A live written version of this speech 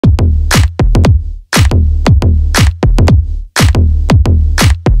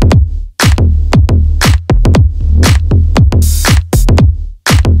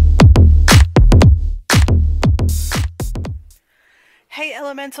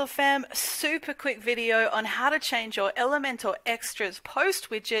Elementor fam, super quick video on how to change your Elementor Extras Post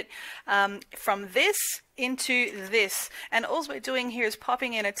Widget from this into this, and all we're doing here is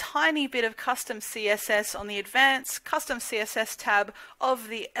popping in a tiny bit of custom CSS on the advanced custom CSS tab of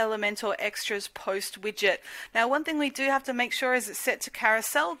the Elementor Extras Post Widget. Now one thing we do have to make sure is it's set to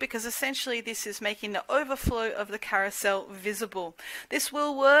Carousel, because essentially this is making the overflow of the carousel visible. This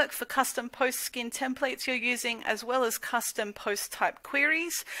will work for custom post skin templates you're using, as well as custom post type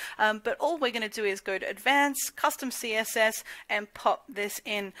queries, but all we're going to do is go to advanced custom CSS and pop this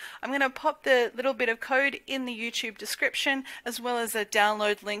in. I'm going to pop the little bit of code in the YouTube description, as well as a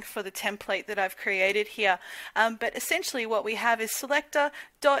download link for the template that I've created here. But essentially what we have is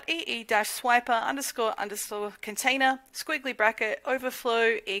selector.ee-swiper__container squiggly bracket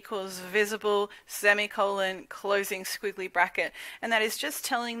overflow equals visible semicolon closing squiggly bracket, and that is just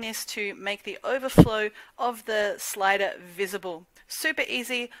telling this to make the overflow of the slider visible. Super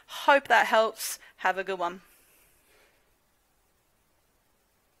easy. Hope that helps. Have a good one.